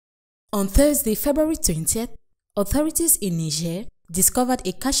On Thursday, February 20th, authorities in Niger discovered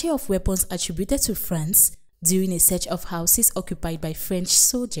a cache of weapons attributed to France during a search of houses occupied by French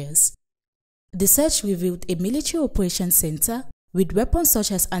soldiers. The search revealed a military operations center with weapons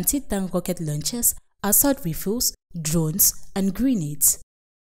such as anti-tank rocket launchers, assault rifles, drones, and grenades.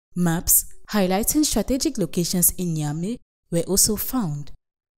 Maps highlighting strategic locations in Niamey were also found.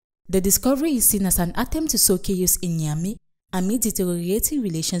 The discovery is seen as an attempt to sow chaos in Niamey amid deteriorating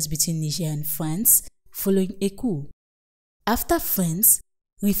relations between Niger and France following a coup. After France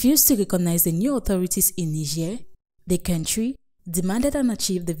refused to recognize the new authorities in Niger, the country demanded and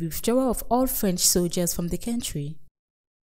achieved the withdrawal of all French soldiers from the country.